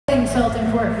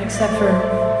important except for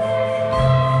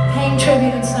paying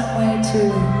tribute in some way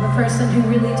to the person who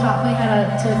really taught me how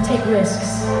to take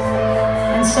risks.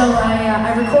 And so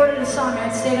I recorded a song.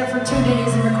 I stayed up for 2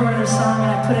 days and recorded a song,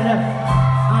 and I put it up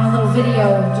on a little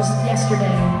video just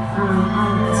yesterday.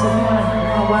 So if you want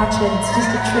to watch it, it's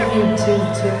just a tribute to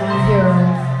my hero.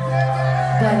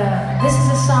 But this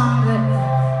is a song that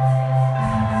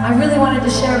I really wanted to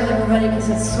share with everybody because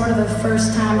it's sort of the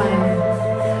first time I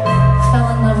fell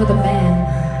in love with a man.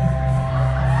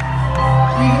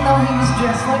 Even though he was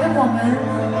dressed like a woman.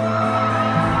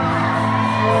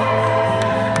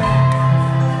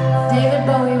 David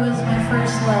Bowie was my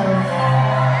first love.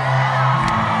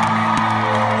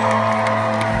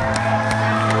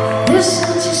 There's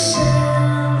such a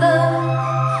sound,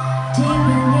 love, deep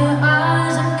in your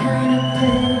eyes. I'm kind of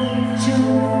picture,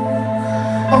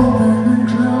 open and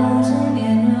closing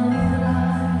in your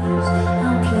eyes.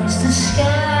 I'll place the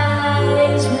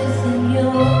skies within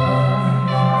your arms.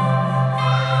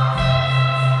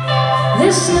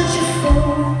 There's such a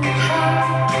full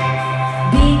heart,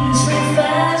 beating so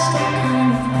fast. I'm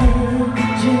kind of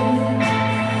picture,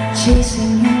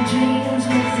 chasing your dreams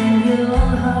within your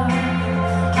heart.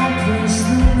 Place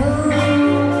the moon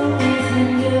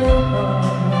within your heart.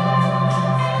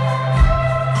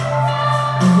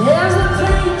 There's a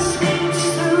plane sweeps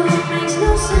through, makes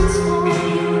no sense for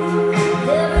you.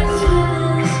 Every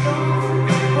thrill is gone,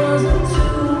 wasn't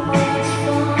too much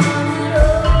fun at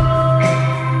all.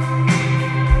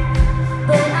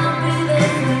 But I'll be there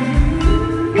for you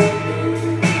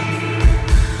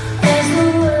as the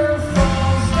world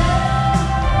falls down.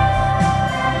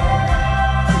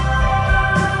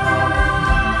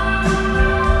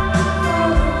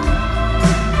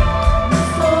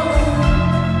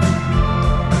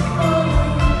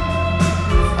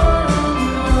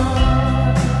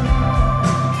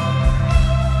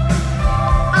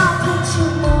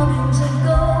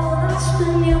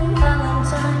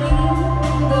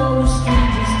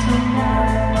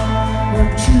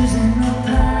 Choosing the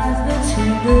path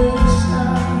between the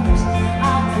stars,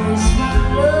 I'll place my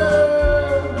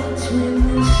love between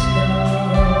the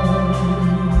stars.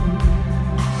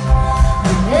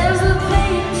 And as the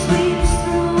pain sweeps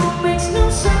through, makes no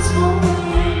sense for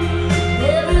me.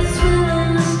 Every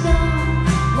thrill is gone,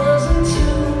 wasn't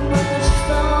too much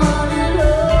fun at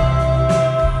all.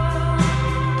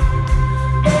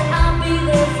 But I'll be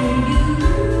there for you.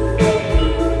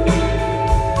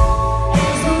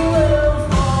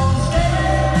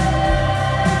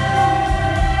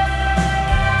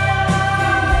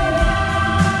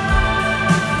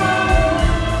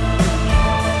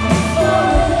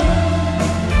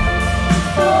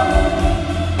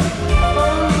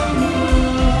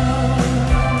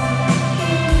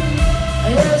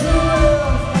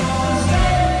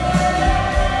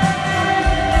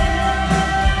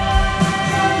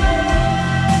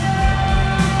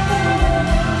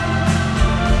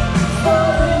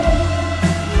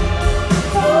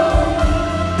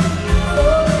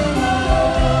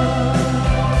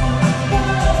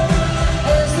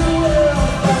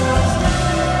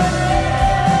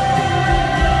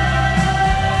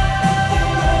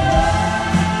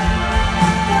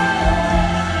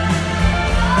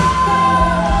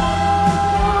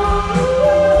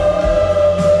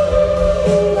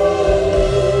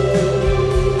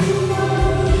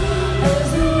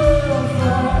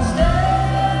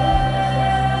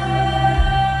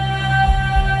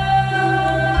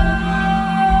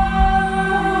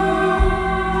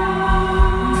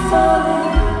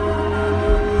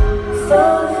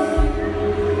 Falling